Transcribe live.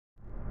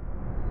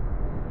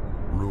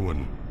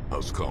Ruin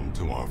has come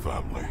to our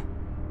family.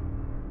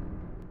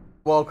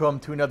 Welcome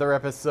to another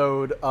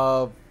episode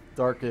of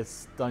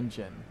Darkest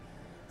Dungeon.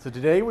 So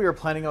today we are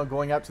planning on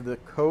going out to the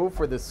Cove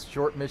for this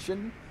short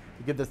mission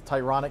to get this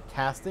Tyranic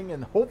casting,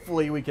 and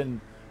hopefully we can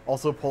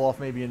also pull off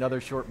maybe another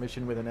short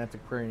mission with an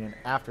Antiquarian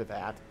after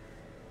that.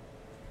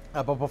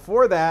 But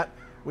before that,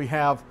 we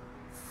have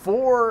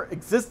 4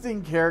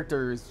 existing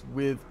characters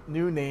with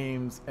new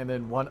names and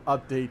then 1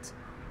 update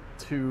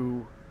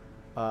to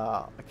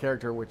a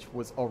character which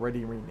was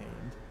already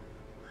renamed.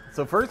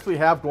 So first we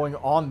have going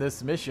on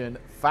this mission,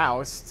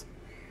 Faust,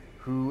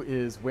 who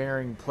is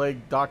wearing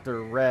Plague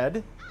Doctor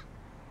Red.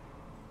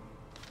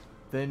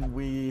 Then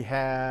we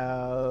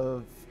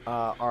have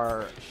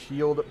our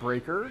Shield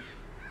Breaker,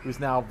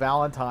 who's now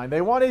Valentine.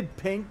 They wanted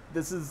pink.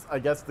 This is, I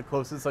guess, the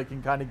closest I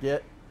can kind of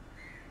get.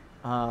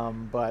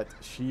 But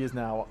she is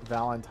now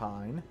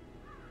Valentine.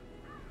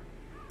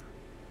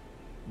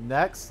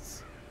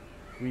 Next,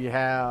 we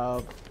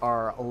have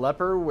our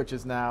Leper, which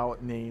is now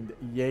named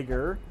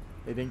Jaeger.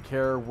 They didn't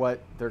care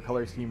what their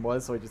color scheme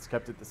was, so I just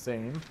kept it the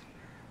same.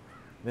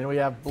 Then we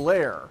have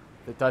Blair,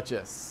 the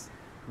Duchess,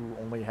 who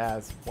only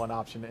has 1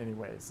 option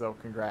anyway, so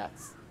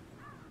congrats.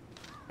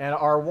 And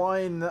our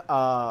 1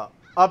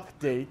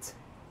 update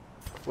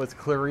was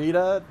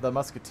Clarita, the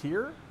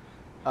Musketeer.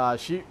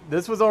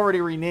 This was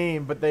already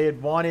renamed, but they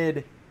had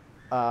wanted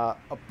a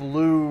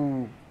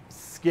blue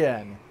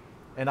skin.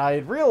 And I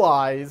had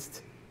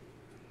realized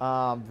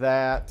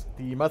that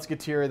the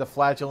Musketeer, the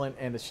Flagellant,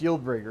 and the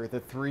Shieldbreaker, the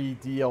 3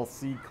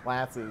 DLC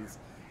classes,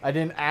 I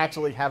didn't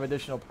actually have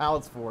additional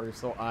palettes for,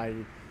 so I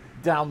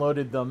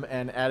downloaded them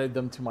and added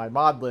them to my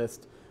mod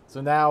list. So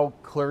now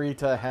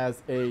Clarita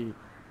has a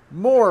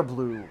more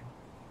blue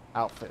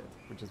outfit,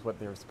 which is what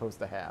they were supposed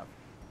to have.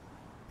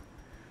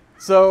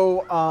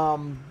 So,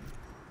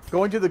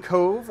 going to the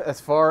Cove,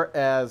 as far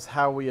as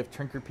how we have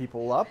trinketed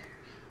people up,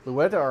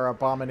 Luetta, our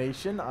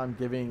Abomination, I'm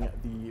giving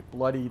the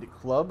Bloodied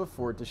Club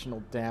for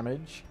additional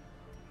damage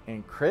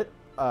and crit.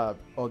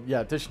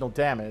 Additional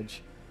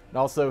damage. And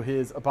also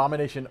his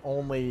Abomination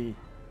only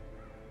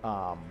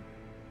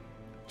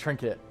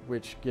trinket,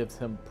 which gives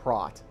him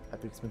prot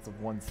at the expense of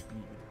 1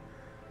 speed.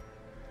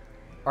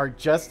 Our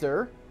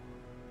Jester,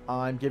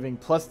 I'm giving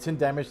plus 10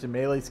 damage to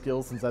melee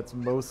skills, since that's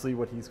mostly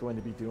what he's going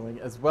to be doing,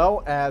 as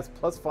well as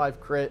plus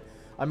 5 crit.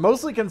 I'm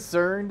mostly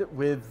concerned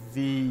with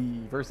the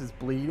versus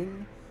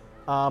bleeding.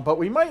 But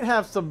we might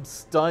have some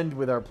stunned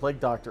with our Plague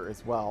Doctor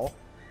as well.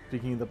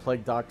 Speaking of the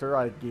Plague Doctor,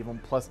 I gave him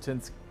plus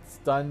 10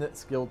 stun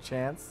skill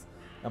chance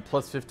and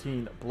plus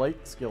 15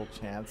 blight skill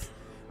chance.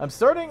 I'm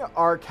starting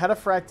our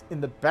Cataphract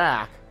in the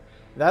back.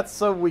 That's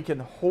so we can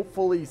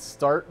hopefully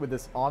start with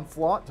this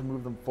Onslaught to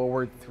move them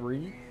forward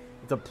 3.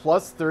 It's a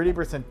plus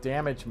 30%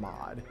 damage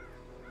mod.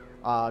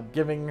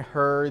 Giving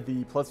her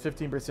the plus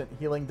 15%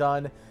 healing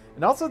done.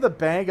 And also the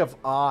Bag of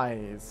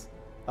Eyes.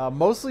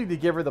 Mostly to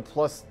give her the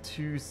plus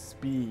 2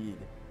 speed.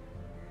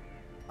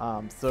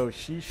 So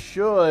she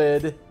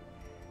should...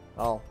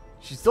 Well,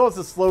 she still has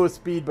the slowest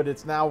speed, but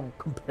it's now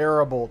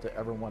comparable to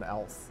everyone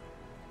else.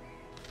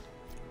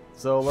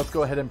 So let's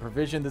go ahead and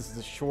provision. This is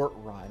a short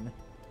run.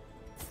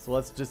 So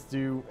let's just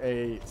do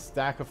a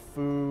stack of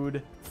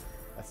food,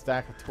 a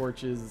stack of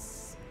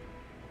torches.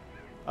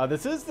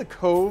 This is the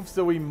Cove,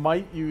 so we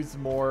might use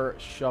more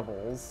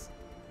shovels.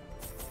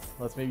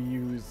 Let's maybe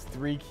use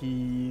 3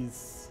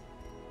 keys.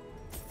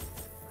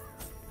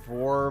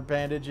 4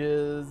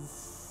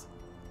 bandages.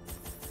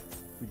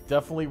 We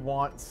definitely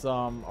want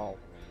some...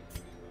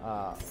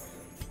 yeah,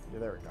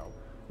 there we go.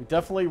 We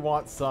definitely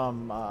want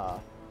some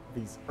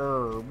these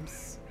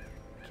herbs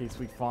in case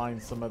we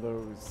find some of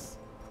those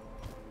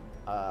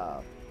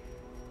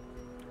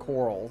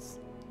corals.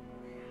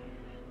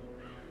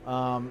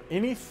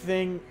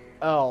 Anything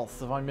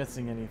else? If I'm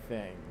missing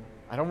anything,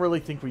 I don't really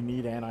think we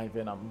need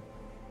anti-venom.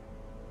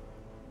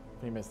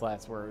 Famous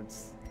last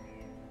words.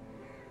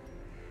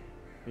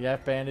 We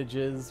have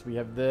bandages, we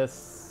have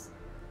this,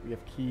 we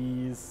have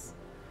keys.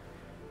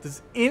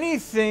 Does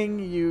anything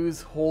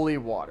use holy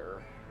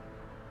water?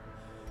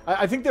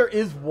 I think there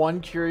is 1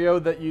 curio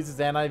that uses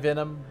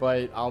anti-venom,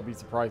 but I'll be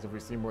surprised if we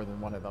see more than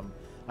 1 of them.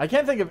 I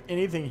can't think of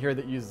anything here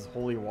that uses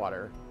holy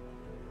water.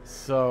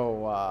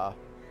 So,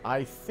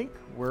 I think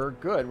we're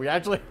good. We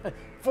actually had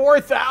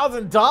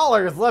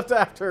 $4,000 left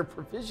after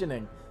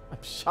provisioning.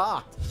 I'm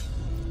shocked.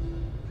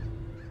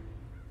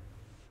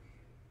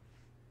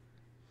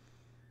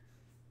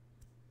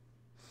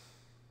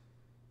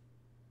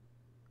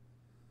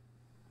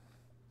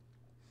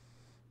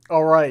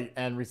 All right,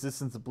 and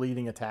resistance to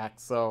bleeding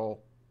attacks, so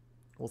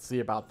we'll see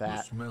about that.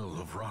 The smell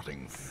of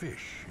rotting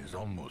fish is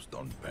almost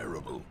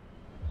unbearable.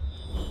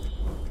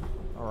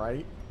 All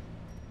right.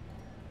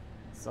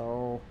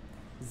 So,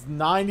 it's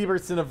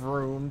 90% of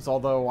rooms,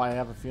 although I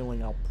have a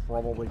feeling I'll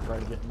probably try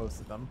to get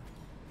most of them.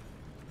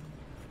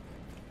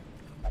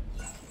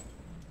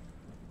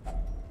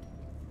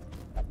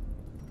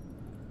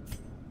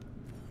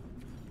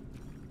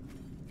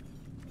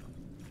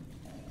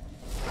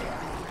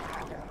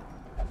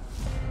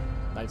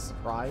 Nice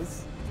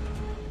surprise.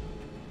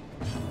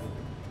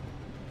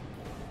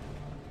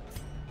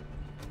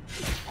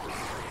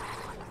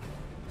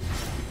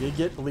 Did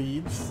get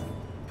bleeds.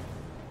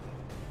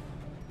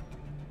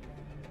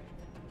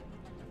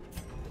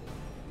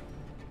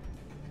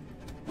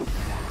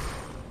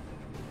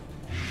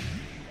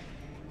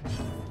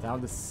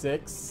 Down to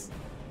 6.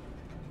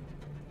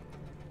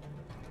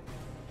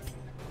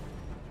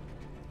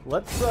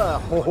 Let's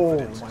oh my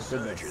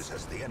goodness.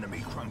 As the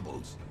enemy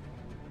crumbles.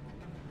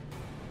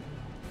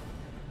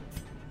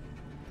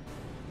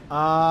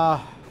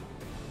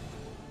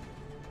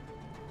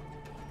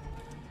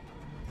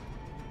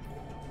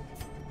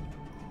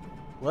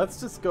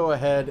 Let's just go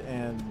ahead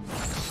and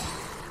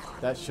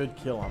that should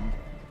kill him.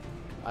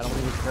 I don't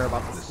even care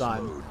about the stun.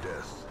 Slow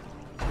death.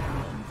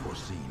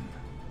 Unforeseen.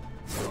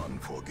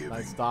 Unforgiving.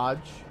 Nice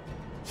dodge.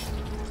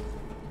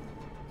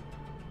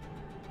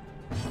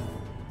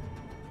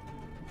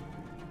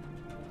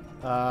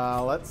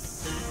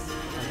 Let's...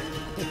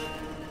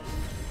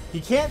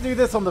 He can't do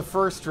this on the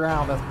first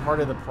round. That's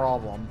part of the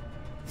problem.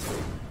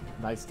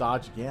 Nice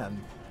dodge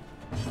again.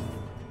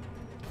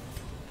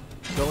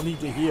 Don't need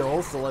to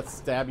heal, so let's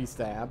stabby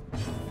stab.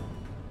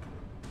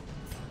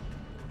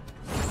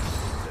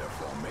 Their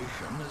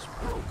formation is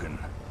broken.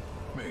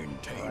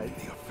 Maintain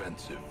the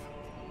offensive.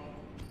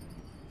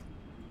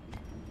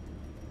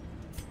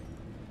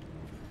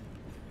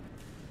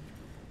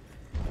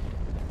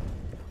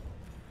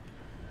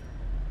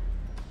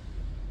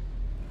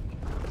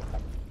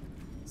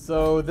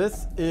 So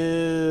this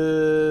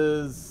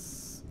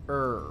is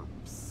herbs.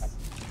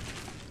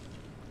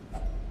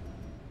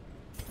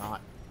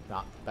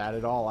 Not bad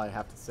at all, I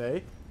have to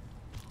say.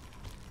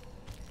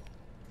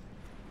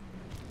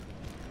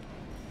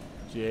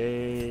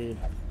 Jade.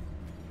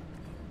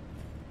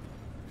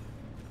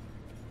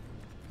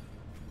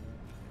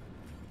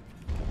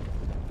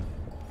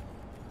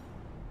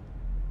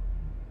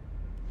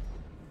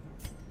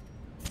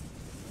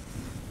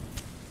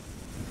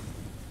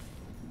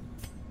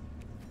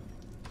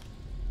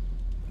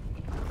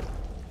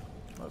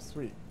 Oh,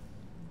 sweet.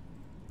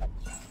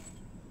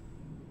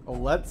 Oh,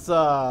 let's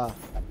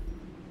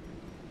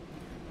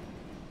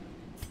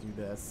do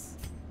this.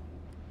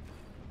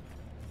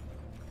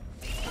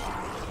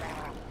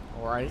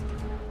 Alright.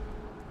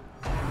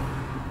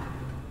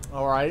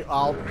 Alright,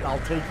 I'll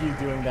take you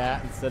doing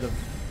that instead of...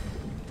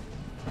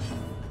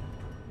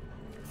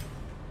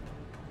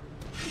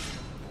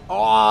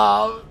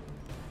 Oh!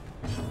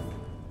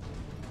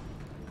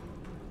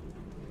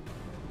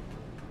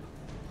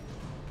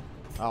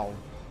 Oh.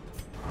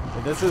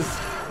 And this is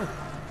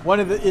one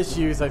of the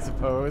issues, I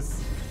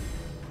suppose.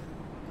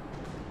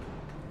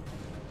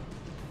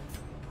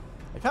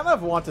 I kind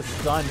of want to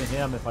stun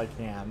him if I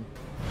can.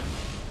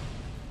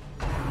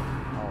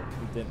 Oh,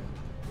 he didn't.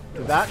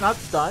 Did that not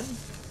stun?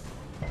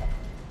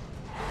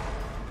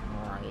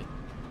 Alright.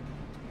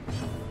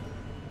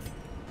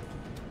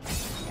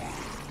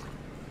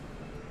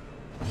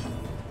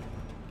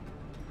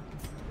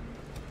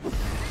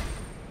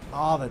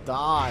 Oh, the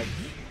dodge.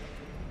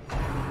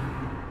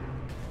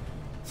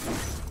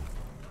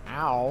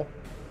 Ow.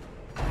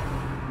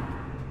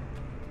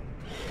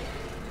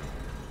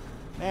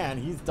 Man,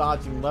 he's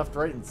dodging left,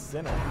 right, and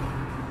center.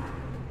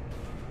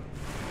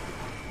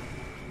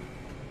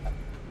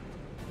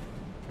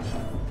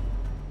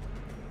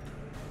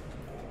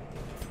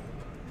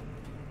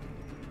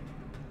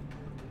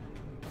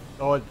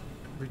 Oh, it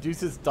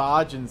reduces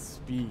dodge and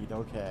speed.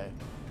 Okay.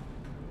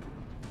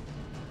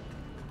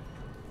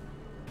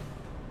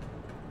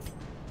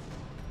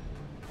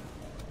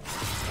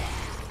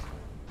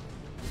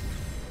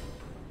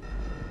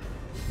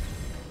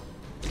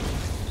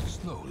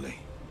 Slowly,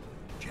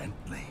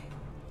 gently.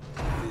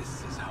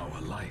 This is how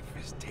a life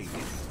is taken.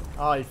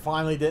 Oh, he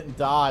finally didn't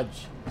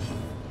dodge.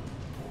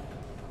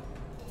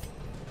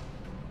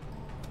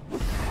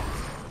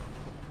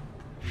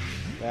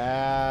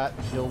 That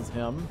kills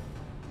him.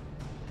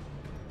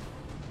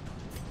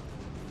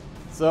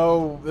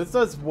 So this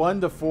does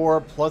 1 to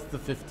 4 plus the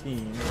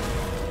 15.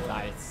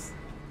 Nice.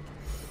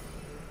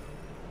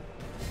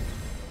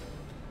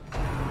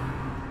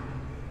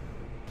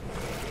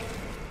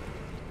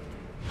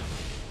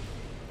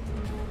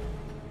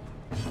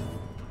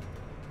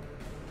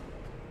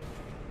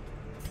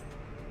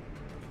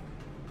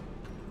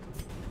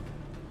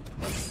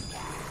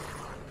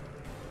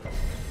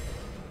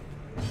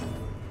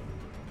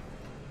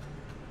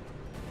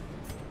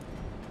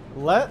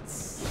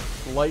 Let's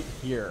light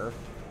here.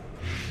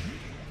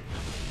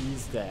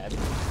 He's dead.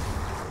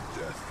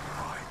 Death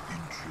by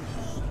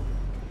inches.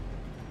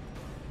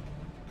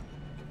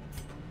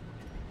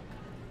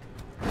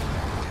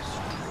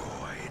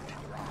 Destroyed.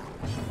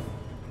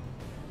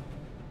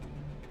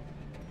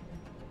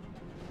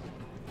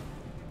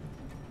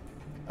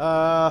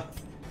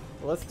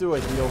 Let's do a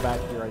heal back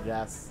here, I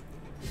guess.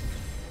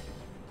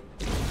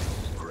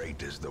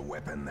 Great is the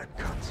weapon that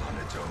cuts on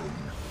its own.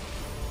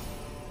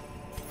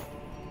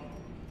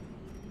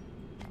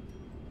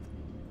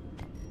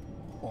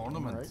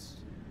 Ornaments.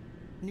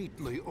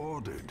 Neatly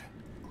ordered.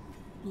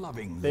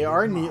 Lovingly They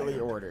are admired. neatly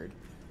ordered.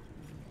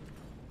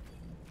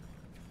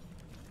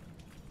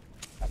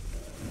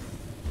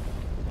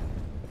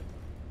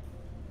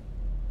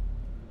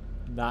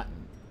 Not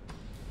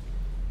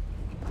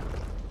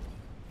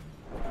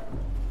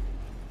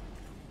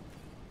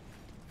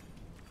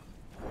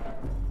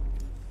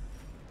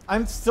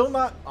I'm still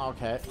not...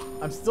 Okay.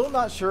 I'm still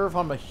not sure if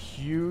I'm a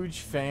huge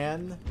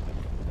fan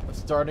of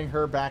starting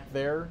her back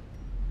there.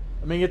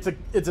 I mean,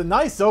 it's a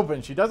nice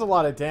open. She does a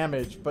lot of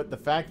damage, but the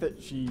fact that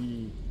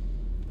she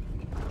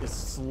is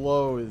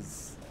slow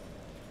is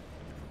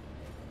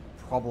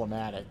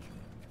problematic.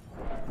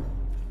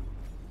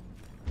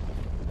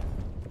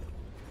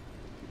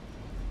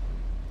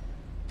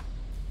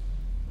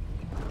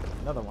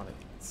 Another one of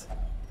these.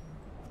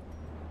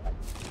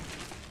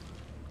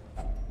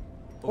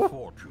 A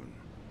fortune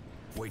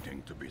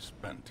waiting to be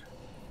spent.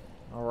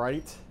 All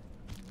right.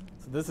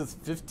 So this is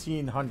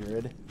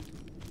 1,500.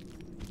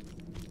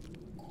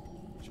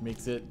 Which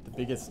makes it the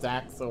biggest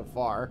stack so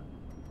far.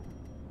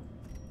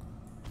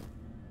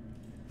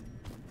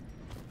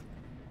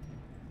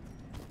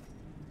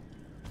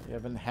 We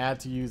haven't had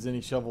to use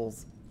any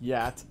shovels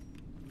yet.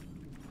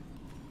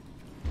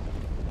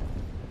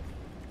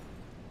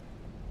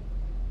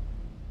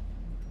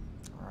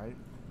 All right.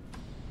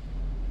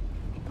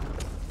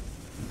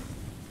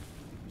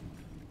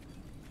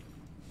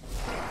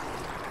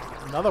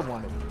 Another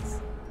one of these.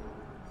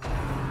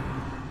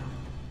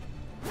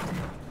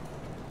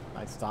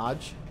 Nice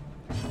dodge.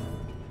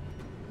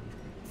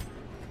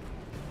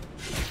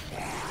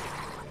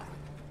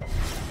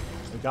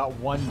 We got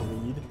one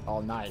bleed. Oh,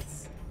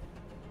 nice.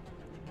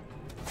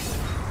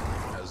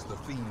 As the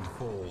fiend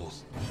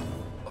falls,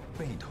 a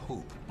faint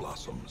hope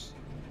blossoms.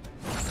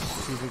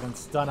 See if we can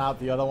stun out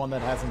the other one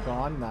that hasn't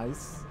gone.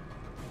 Nice.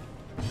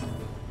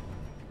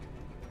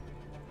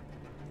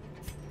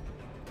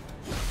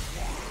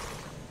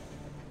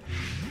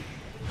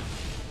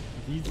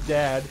 He's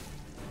dead.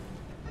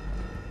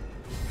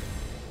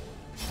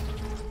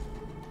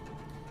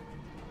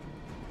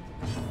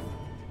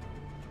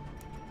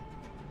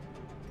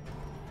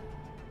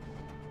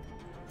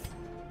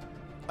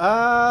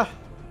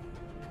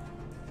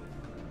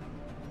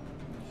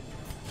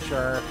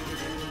 Sure.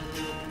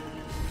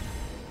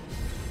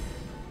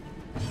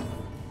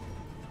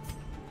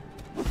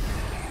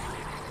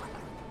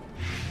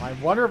 I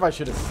wonder if I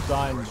should have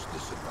stunned.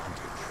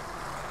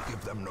 Disadvantage.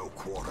 Give them no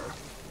quarter.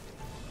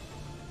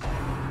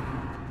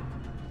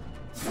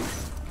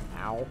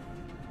 Ow.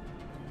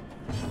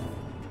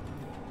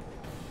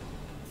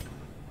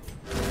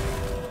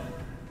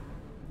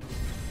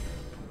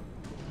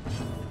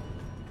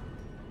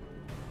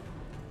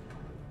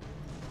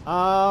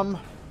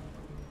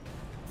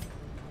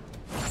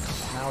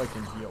 Now we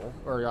can heal.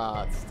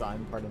 Or,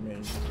 stun, pardon me.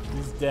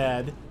 He's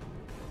dead.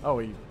 Oh,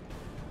 he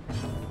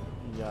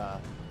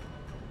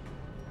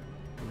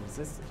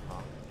resisted,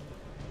 huh?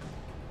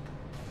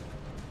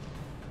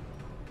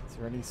 Is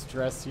there any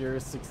stress here?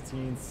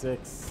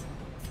 16-6.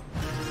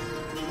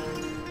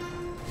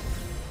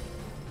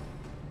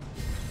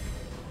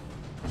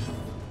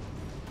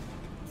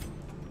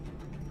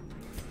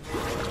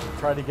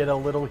 Try to get a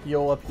little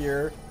heal up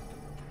here.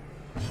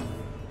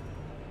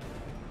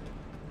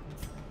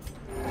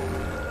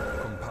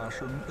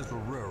 Compassion is a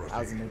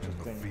rarity in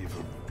the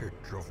fevered pitch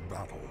of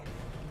battle.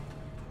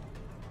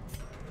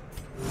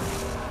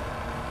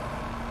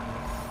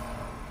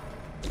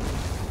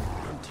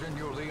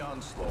 Continue the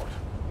onslaught.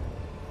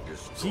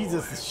 Destroy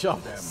Jesus, the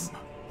shovels. them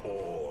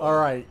all.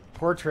 Alright,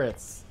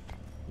 portraits.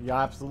 You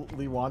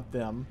absolutely want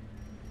them.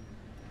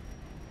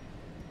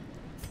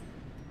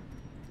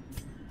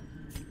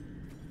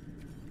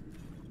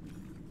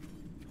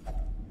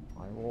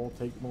 I will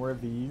take more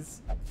of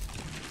these.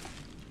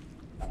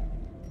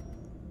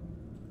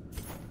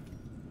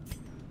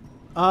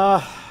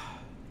 I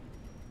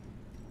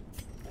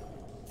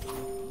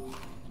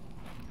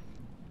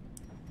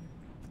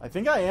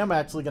think I am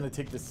actually going to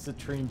take the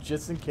citrine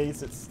just in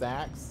case it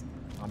stacks.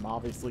 I'm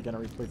obviously going to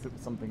replace it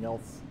with something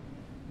else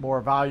more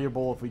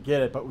valuable if we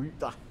get it, but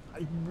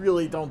I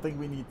really don't think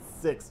we need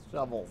 6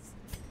 shovels.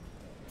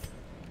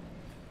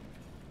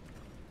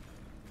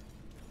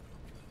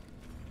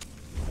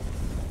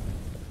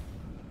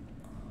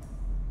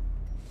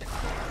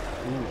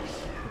 Ooh,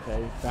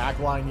 okay,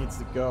 backline needs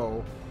to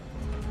go.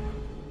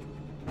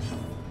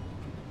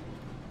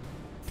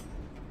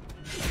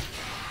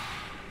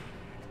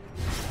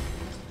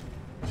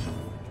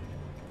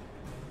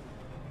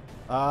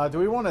 Do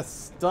we want to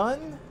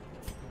stun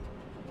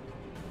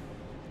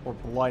or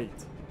blight?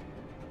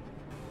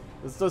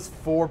 This does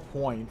 4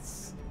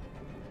 points.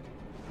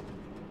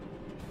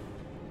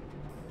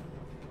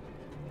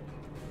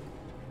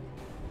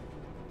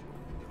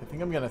 I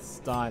think I'm gonna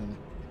stun.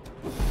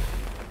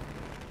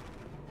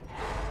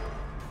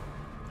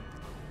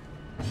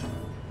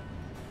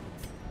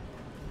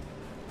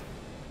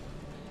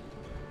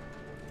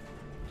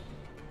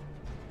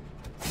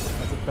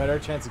 That's a better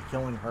chance of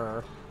killing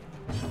her.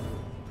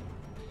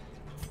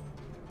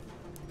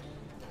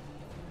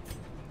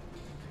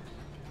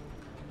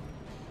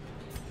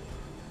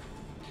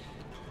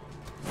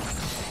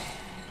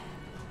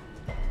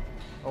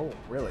 Oh,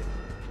 really?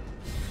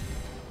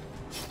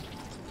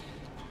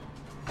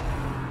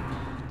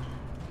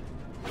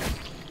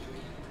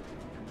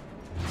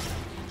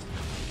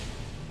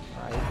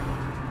 Alright.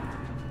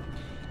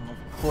 Well,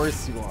 of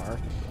course you are.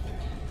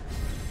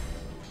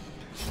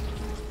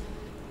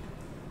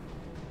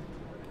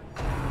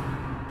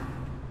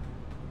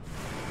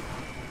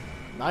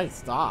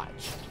 Nice dodge.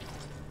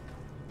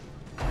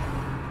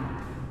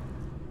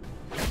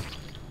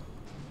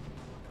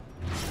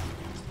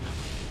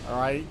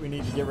 Alright, we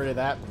need to get rid of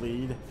that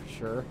bleed, for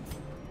sure.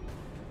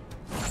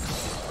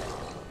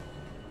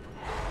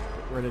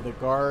 Get rid of the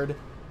guard.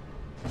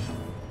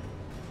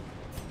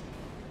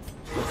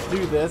 Let's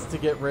do this to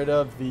get rid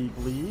of the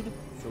bleed,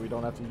 so we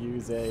don't have to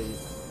use a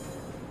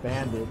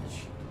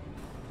bandage.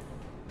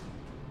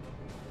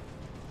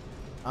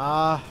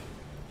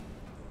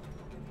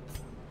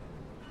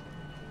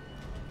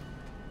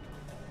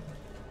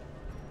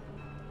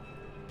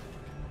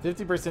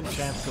 50%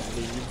 chance to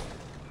bleed.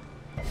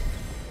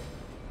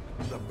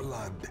 The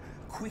blood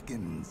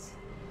quickens.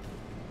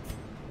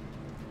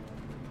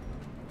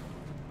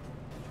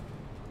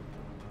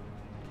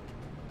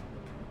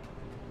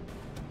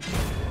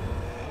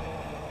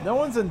 No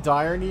one's in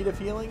dire need of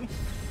healing.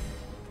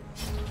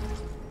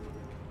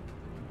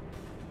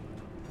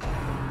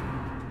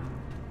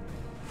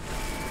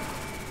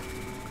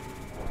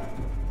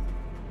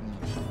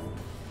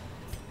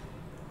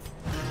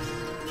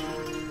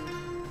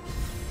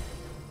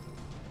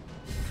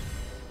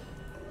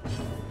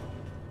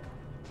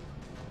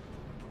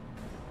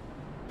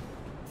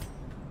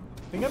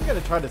 I think I'm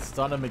gonna try to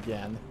stun him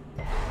again.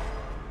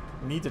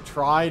 We need to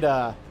try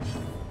to...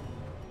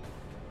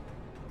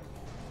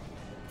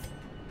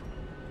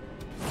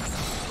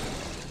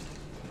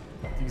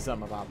 do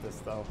something about this,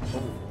 though.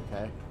 Oh,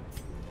 okay.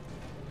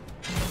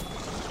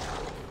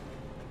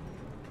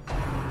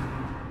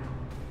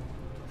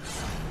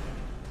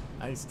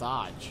 Nice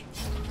dodge.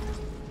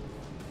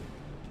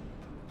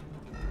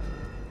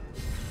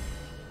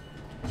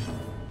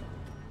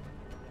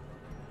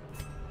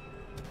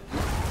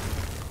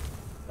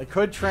 I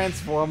could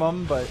transform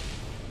him, but...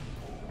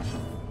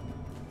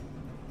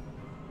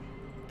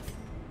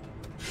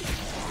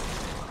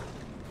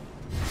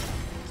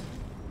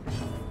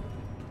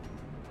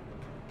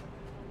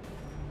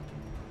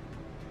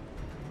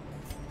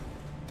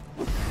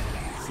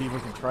 see if we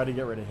can try to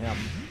get rid of him.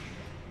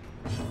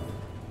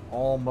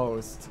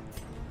 Almost.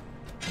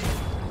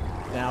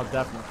 Now,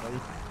 definitely.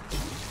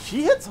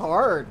 She hits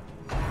hard!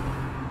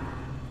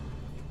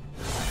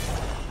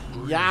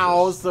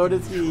 Yow, so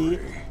does he.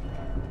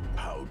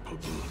 Palpable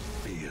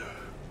fear.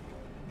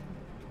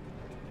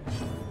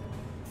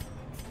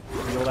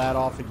 Peel that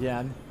off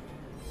again.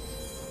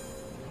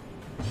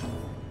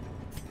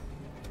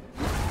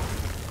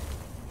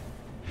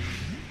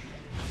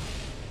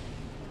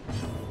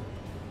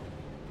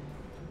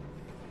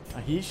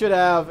 He should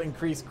have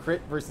increased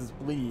crit versus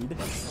bleed.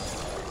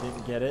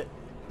 Didn't get it.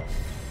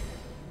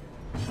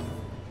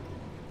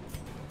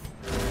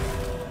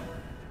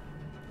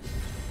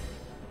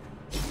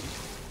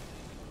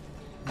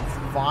 He's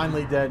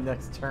finally dead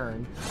next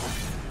turn.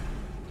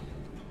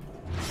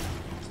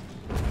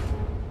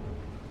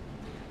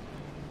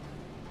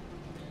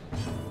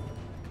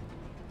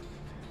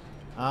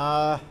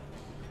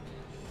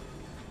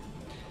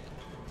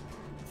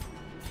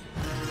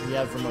 He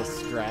has the most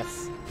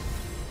stress.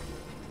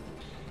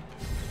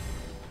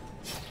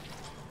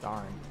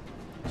 Darn.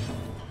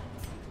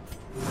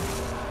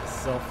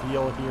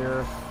 Self-heal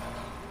here.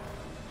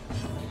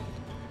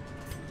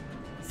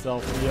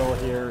 Self-heal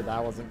here.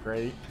 That wasn't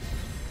great.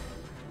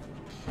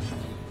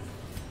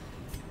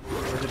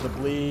 Look at the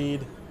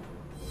bleed.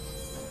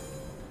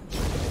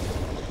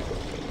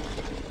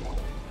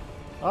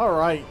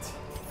 Alright.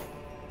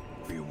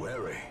 Be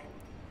wary.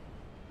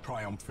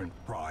 Triumphant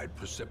pride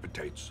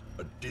precipitates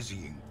a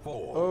dizzying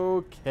fall.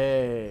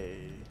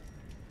 Okay.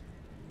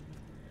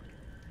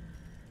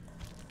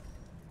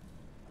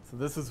 So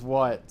this is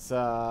what?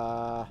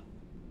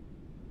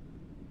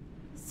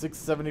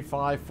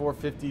 675,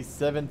 450,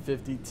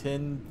 750,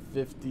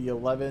 1050,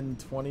 11,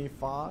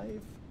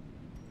 25?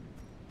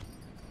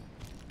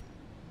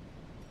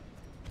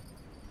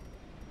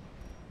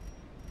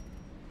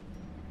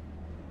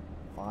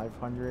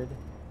 $500.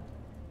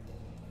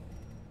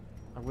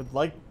 I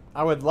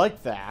would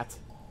like that.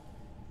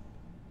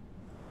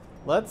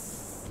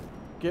 Let's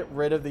get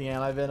rid of the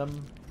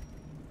anti-venom.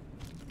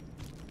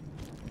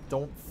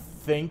 Don't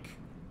think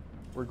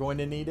we're going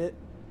to need it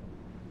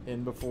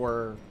in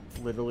before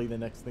literally the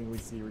next thing we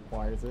see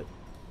requires it.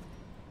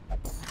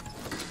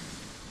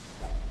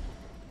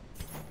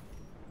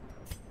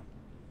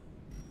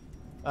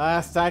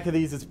 Stack of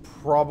these is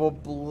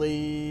probably...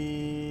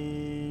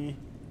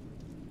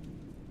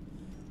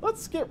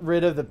 Let's get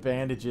rid of the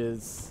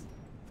bandages.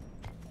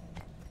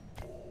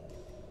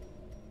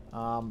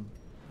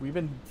 We've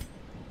been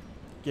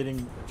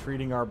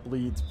treating our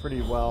bleeds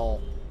pretty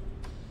well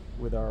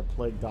with our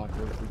plague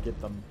doctor if we get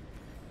them.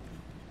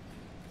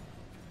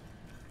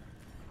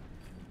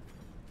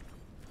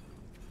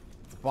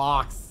 It's a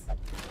box.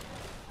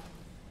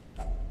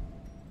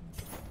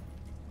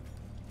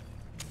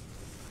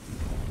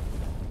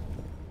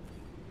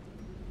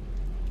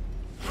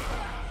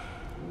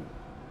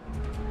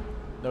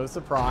 No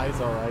surprise,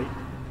 alright.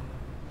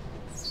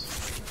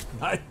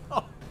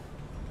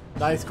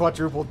 Nice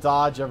quadruple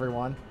dodge,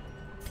 everyone.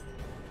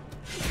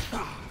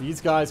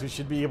 These guys, we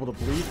should be able to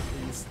bleed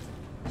at least.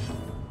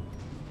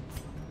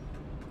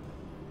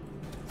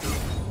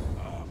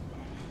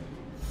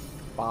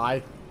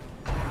 Bye.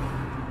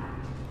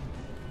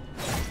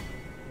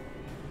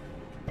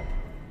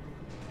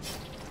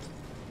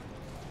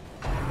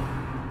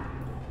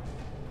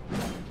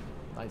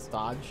 Nice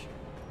dodge.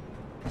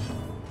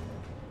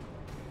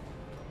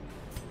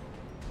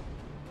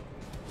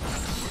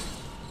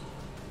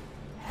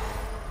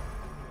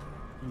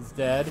 He's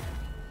dead.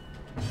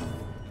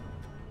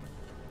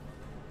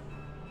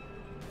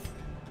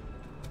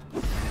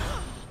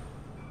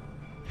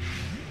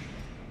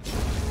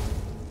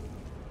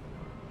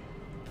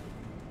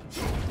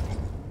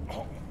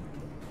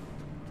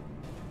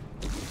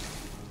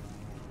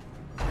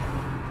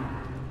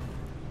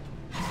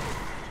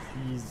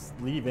 He's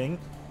leaving.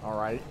 All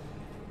right.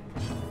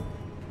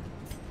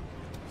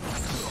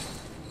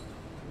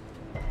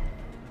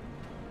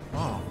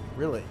 Oh,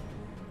 really?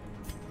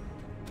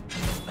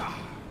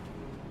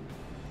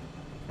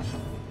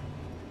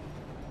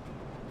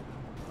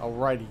 Oh,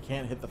 right, he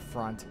can't hit the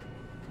front.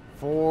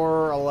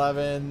 4,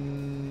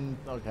 11...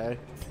 Okay.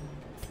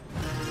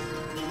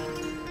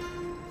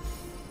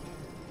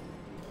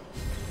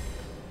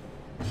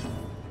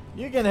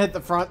 You can hit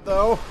the front,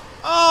 though.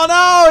 Oh,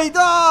 no! He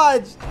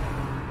dodged!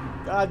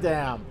 God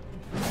damn.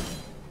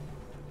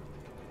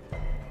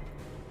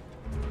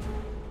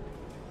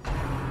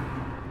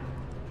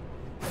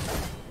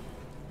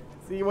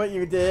 See what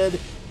you did?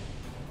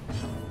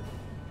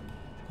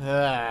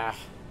 Ah.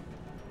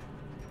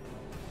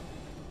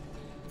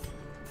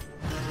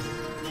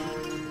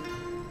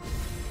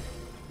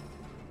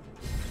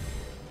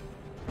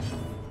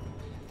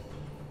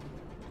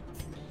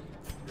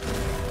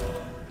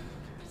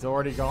 He's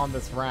already gone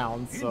this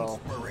round, so...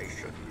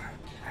 Inspiration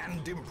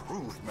and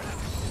improvement.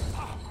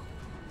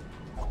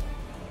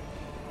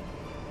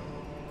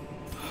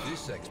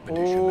 This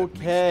expedition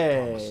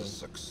Okay. promises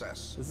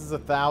success. This is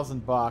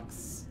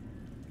 $1,000.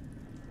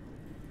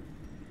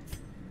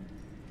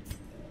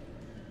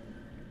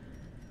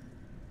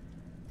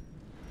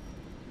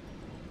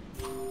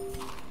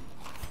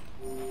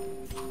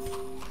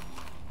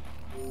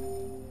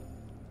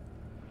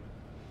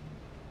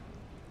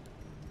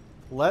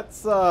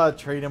 Let's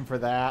trade him for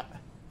that.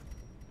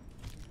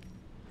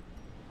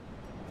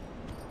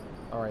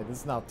 Alright, this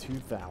is now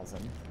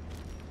 2,000.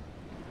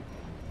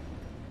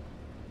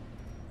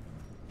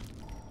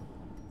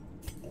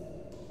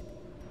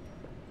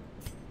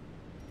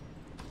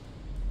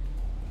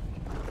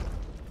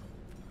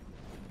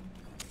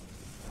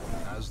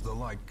 As the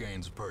light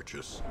gains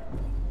purchase,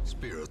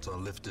 spirits are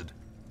lifted,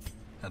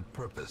 and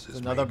purpose is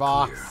Another made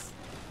box.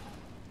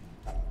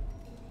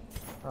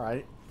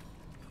 Alright.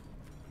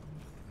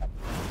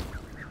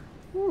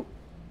 Woo.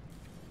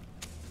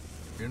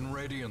 In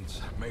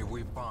Radiance, may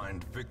we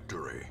find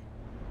victory.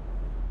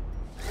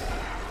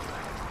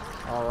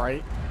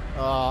 Alright.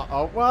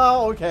 Oh,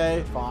 well,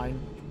 okay, fine.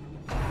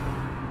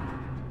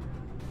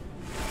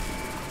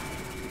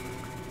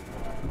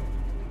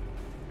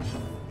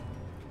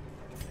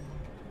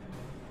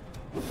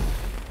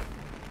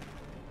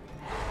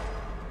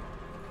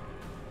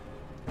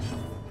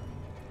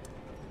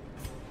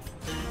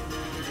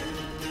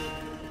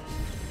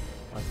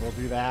 Might as well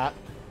do that.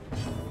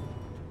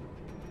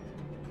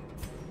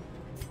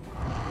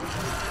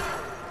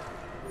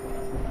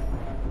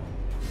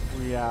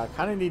 We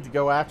kind of need to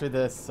go after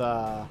this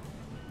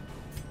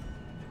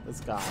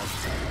this guy.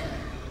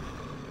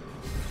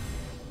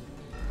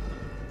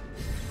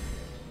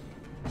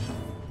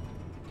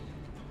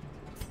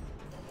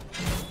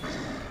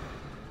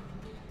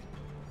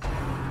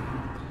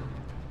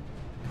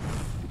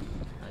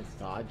 Nice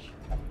dodge.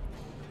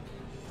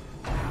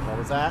 What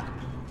was that?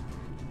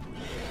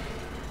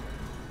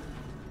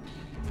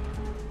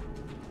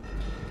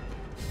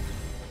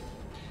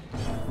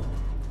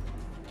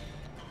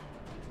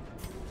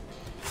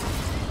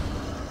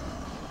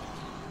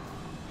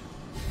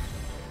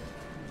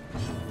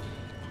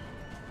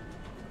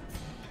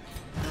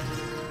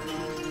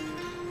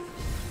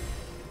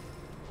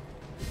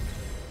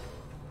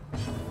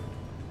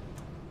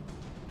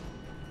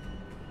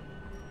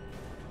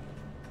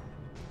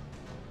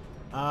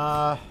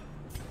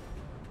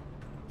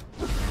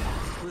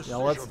 Yeah,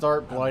 let's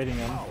start blighting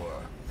him.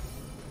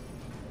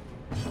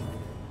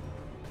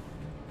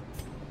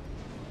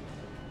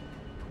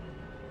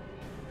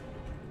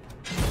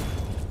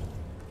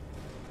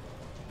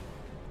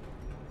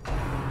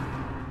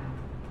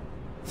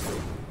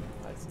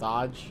 Nice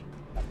dodge.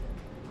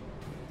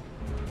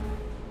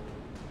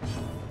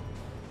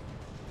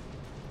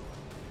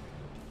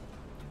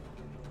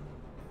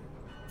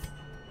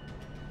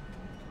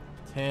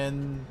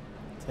 Ten,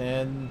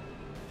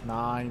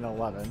 9,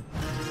 11.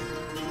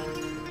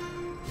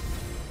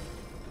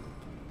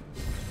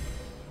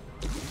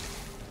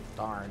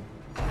 Darn.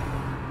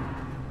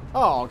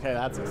 Oh, okay,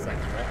 that's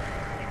eccentric.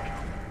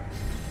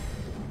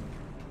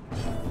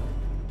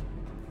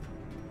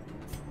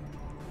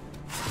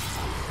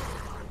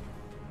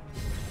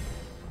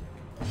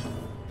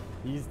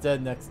 He's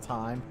dead next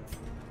time.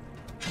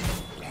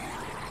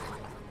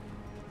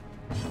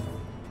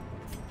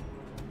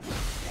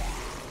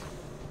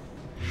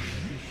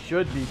 He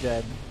should be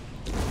dead.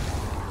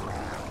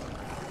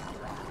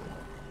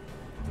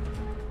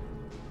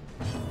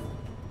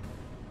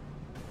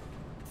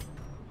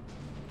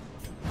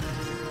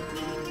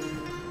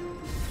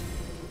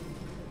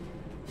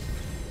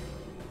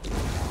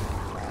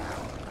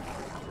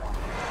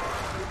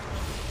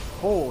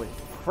 Holy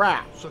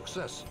crap.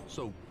 Success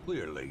so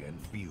clearly in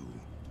view.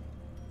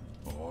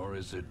 Or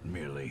is it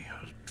merely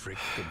a trick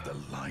of the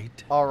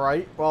light?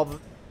 Alright, well,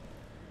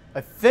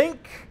 I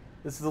think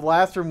this is the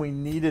last room we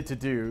needed to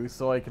do,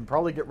 so I can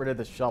probably get rid of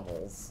the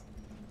shovels.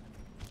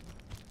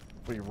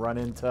 If we run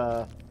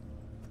into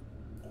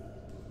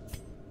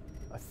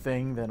a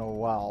thing, then oh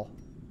well.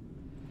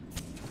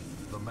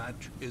 The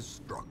match is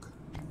struck.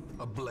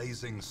 A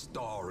blazing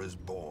star is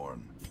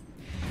born.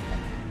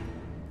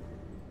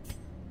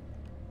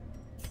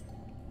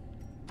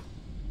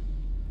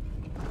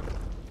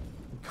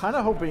 I'm kind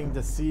of hoping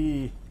to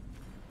see...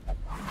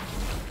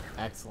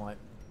 Excellent.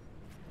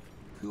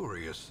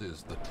 Curious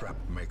is the trap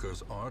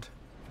maker's art.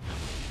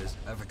 His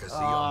efficacy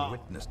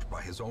unwitnessed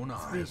by his own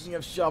eyes. Speaking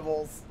of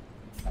shovels.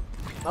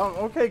 Oh,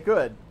 okay,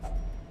 good.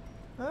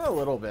 A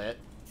little bit.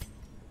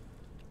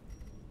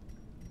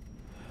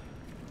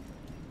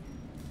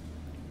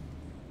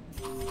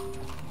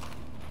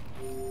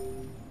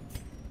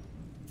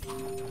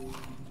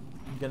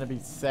 I'm gonna be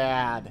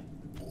sad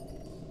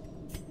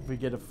if we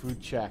get a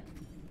food check.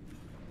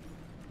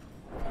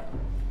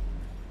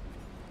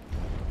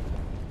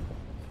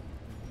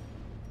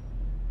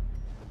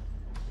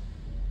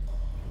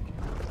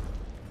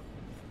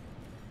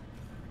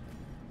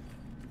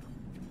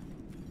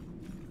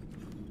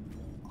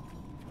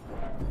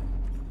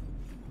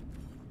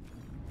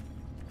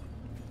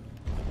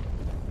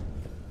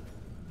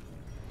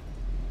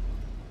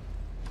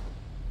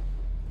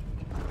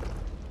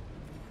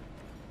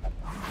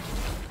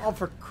 Oh,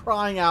 for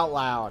crying out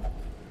loud.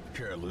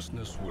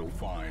 Carelessness will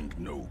find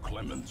no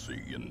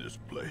clemency in this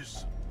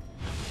place.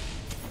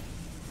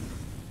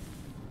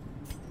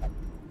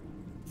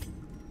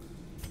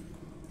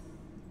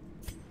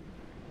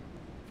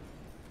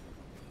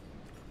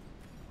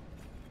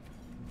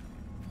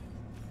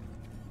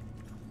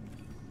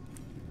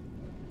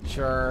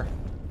 Sure.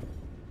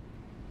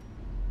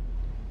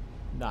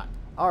 None.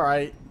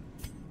 Alright.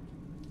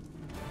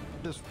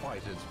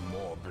 Despite its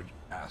morbid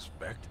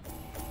aspect,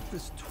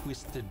 this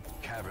twisted,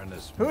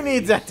 cavernous Who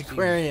needs maze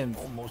antiquarians?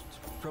 seems almost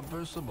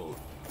traversable.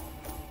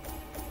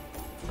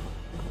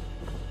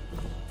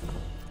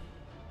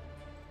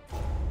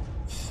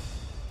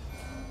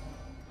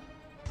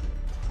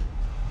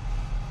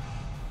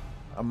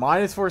 A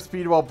 -4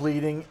 speed while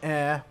bleeding.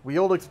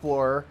 Wheeled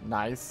Explorer.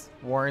 Nice.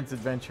 Warren's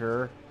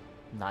Adventurer.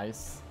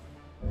 Nice.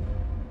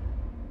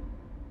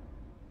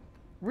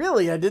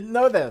 Really? I didn't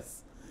know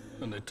this.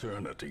 An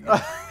eternity of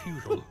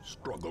futile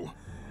struggle.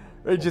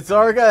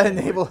 Rajasarga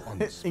enable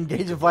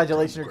engage in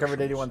flagellation,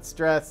 recovered 81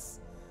 stress.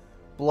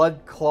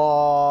 Blood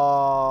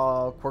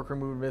Claw, quirk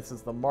remove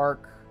misses the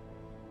mark.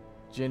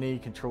 Ginny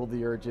controlled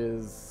the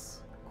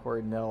urges.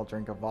 Cornell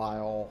drink a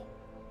vial.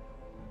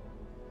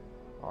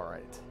 All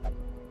right.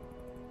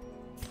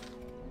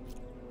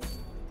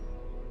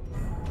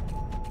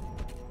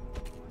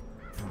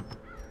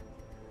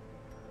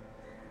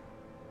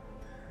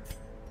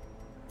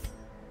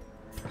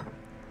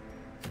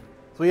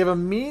 So we have a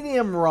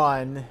medium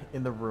run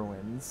in the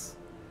ruins.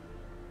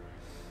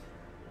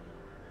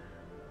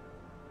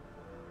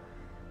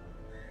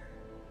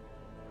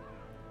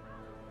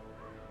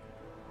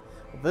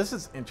 Well, this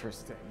is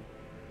interesting.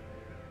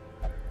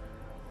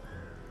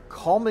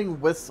 Calming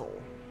Whistle.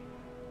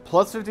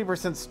 Plus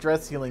 50%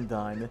 stress healing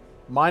done.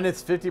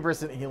 Minus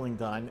 50% healing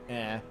done.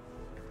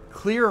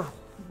 Clear,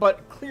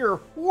 but clear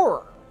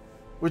horror.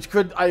 Which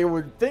could, I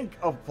would think,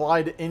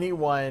 apply to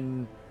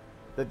anyone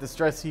that the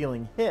stress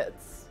healing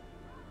hits.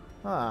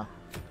 Huh.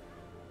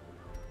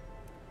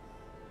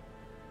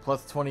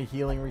 Plus 20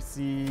 healing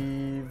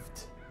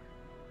received.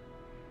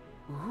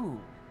 Ooh.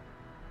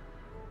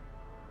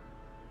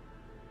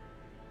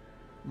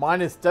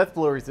 Minus death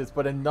blow resist,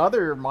 but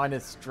another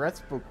minus stress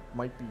book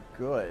might be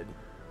good.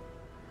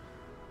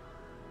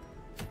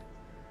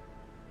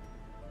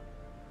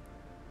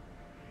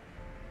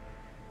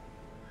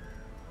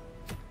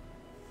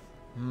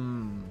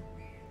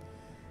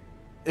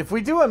 If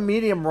we do a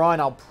medium run,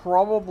 I'll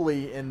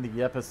probably end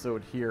the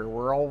episode here.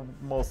 We're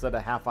almost at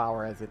a half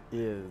hour as it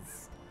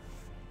is.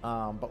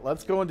 But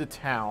let's go into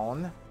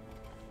town.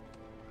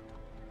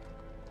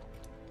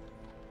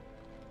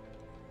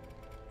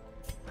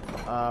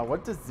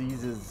 What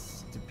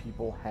diseases do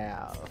people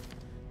have?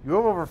 You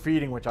have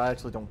overfeeding, which I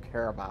actually don't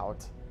care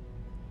about.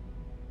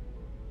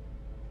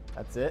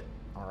 That's it?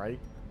 Alright.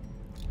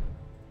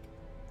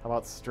 How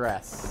about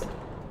stress?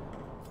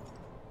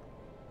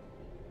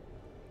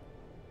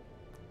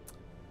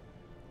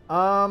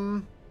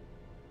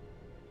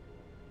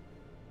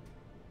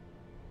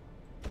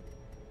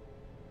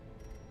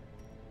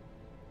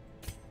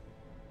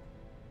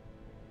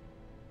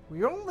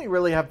 We only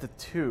really have the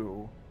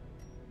two.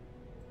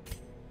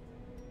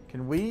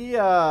 Can we,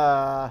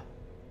 okay,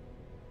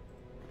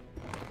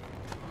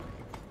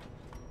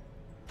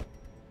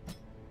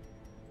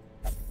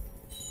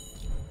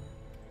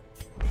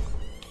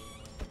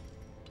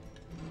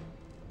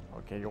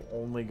 you'll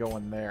only go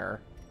in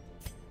there.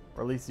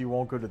 Or at least you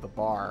won't go to the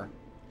bar.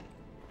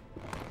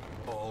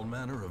 All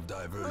manner of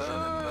diversion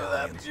and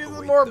variance that uses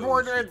await more those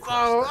portraits, who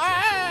cross though. the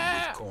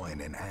threshold with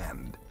coin in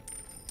hand.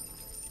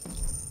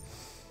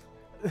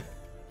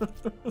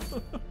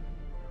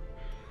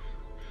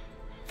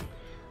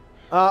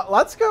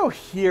 Let's go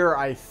here,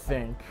 I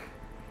think.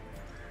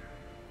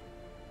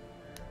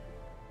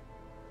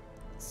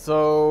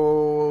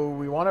 So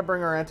we want to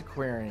bring our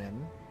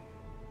antiquarian.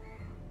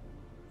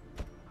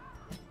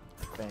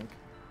 I think.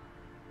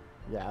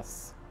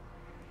 Yes.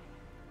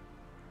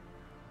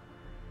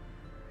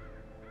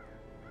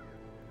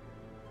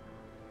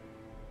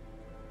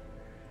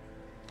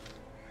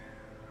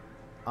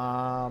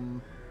 I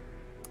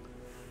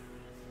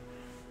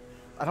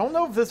don't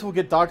know if this will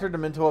get Dr.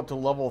 Demento up to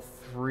level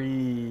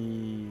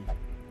 3.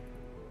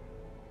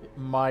 It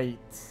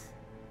might.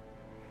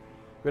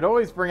 We'd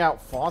always bring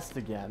out Faust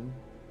again.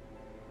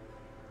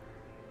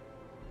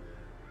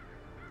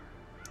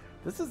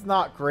 This is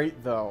not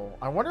great, though.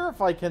 I wonder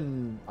if I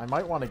can... I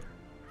might want to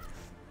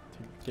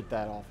get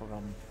that off of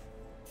him.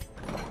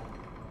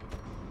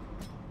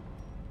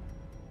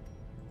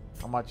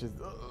 How much is...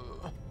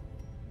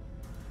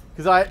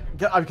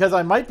 Because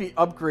I might be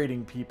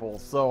upgrading people,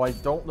 so I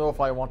don't know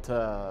if I want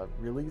to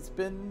really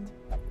spend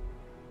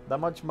that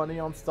much money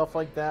on stuff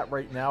like that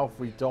right now if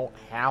we don't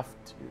have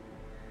to.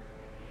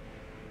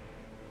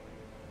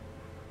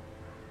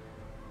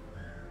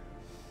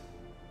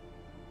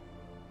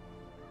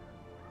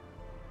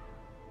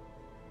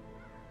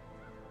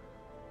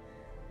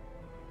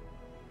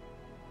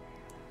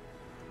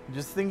 I'm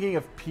just thinking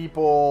of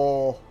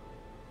people...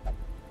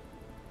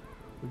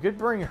 We could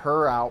bring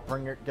her out,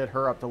 get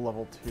her up to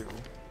level 2.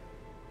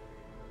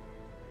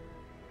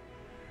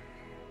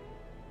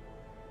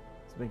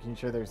 Just making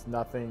sure there's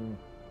nothing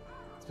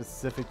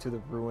specific to the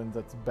ruins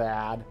that's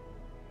bad.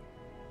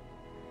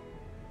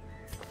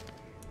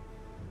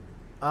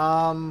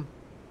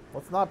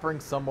 Let's not bring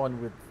someone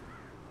with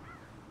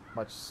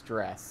much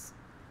stress.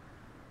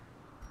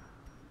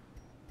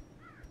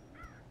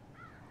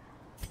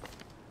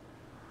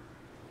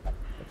 I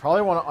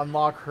probably want to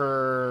unlock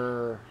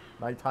her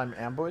nighttime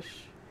ambush.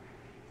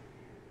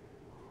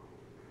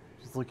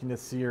 Just looking to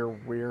see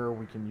where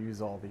we can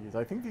use all these.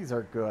 I think these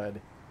are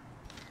good.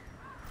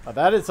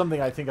 That is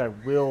something I think I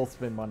will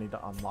spend money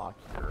to unlock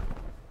here.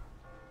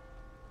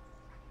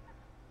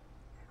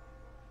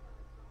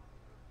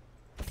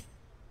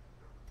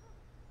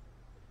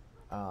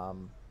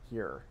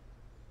 Here.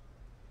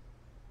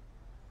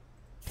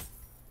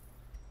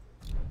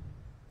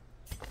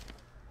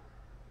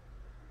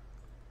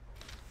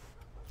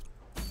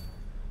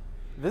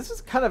 This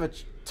is kind of a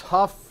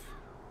tough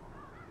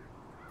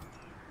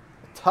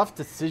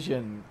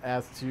decision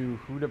as to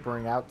who to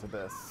bring out to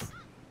this.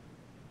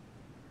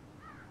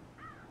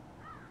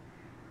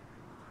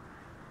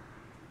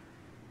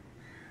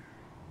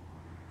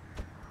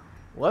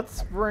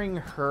 Let's bring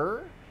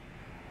her.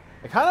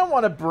 I kind of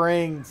want to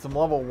bring some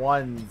level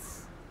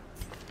 1s.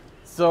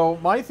 So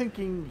my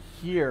thinking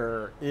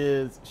here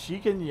is she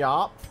can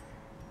yop.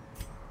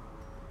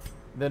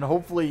 Then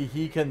hopefully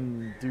he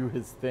can do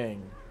his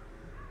thing.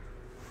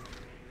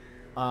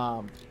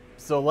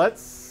 So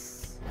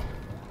let's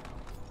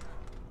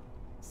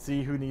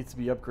see who needs to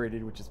be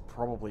upgraded, which is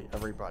probably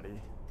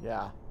everybody.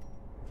 Yeah.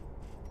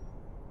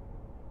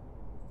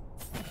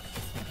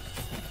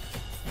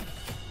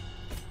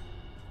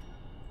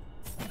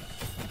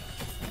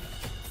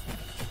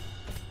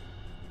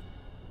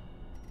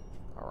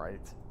 All right.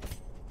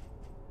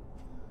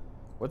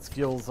 What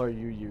skills are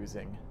you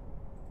using?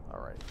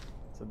 All right.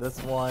 So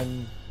this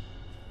one.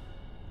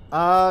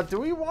 Do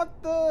we want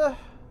the...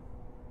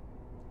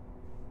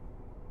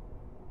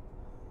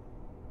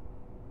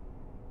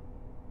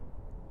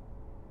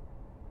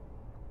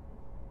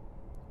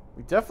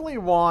 We definitely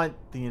want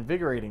the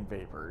invigorating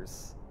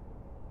vapors.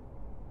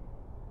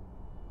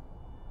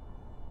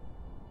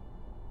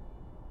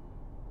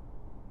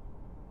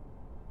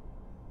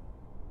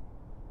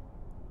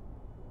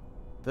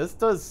 This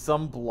does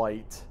some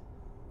blight.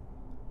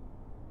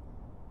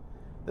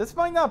 This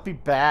might not be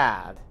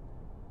bad.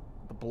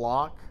 The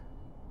block.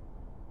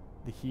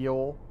 The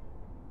heal.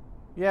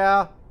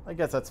 Yeah, I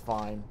guess that's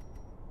fine.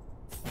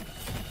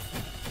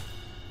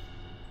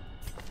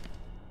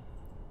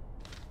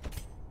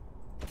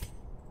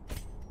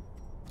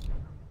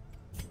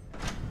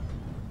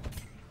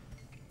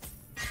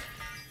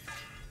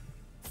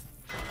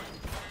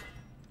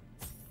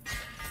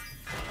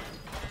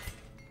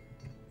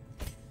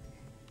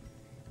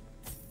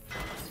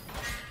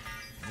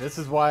 This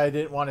is why I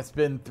didn't want to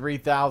spend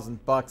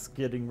 $3,000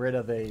 getting rid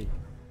of a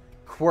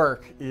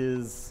quirk.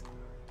 Is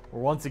we're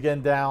once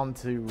again down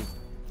to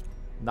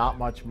not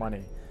much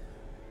money.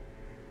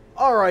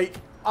 All right,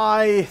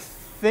 I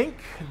think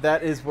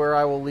that is where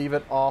I will leave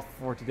it off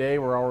for today.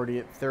 We're already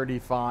at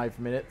 35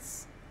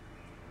 minutes.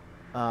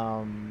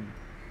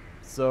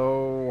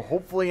 So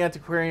hopefully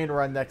Antiquarian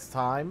run next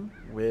time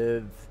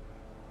with...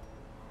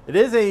 It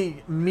is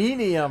a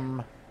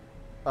medium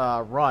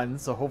run,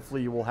 so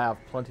hopefully you will have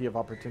plenty of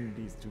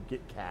opportunities to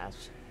get cash.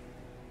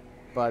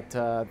 But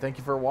thank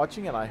you for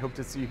watching, and I hope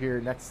to see you here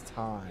next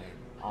time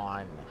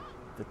on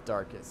The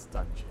Darkest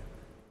Dungeon.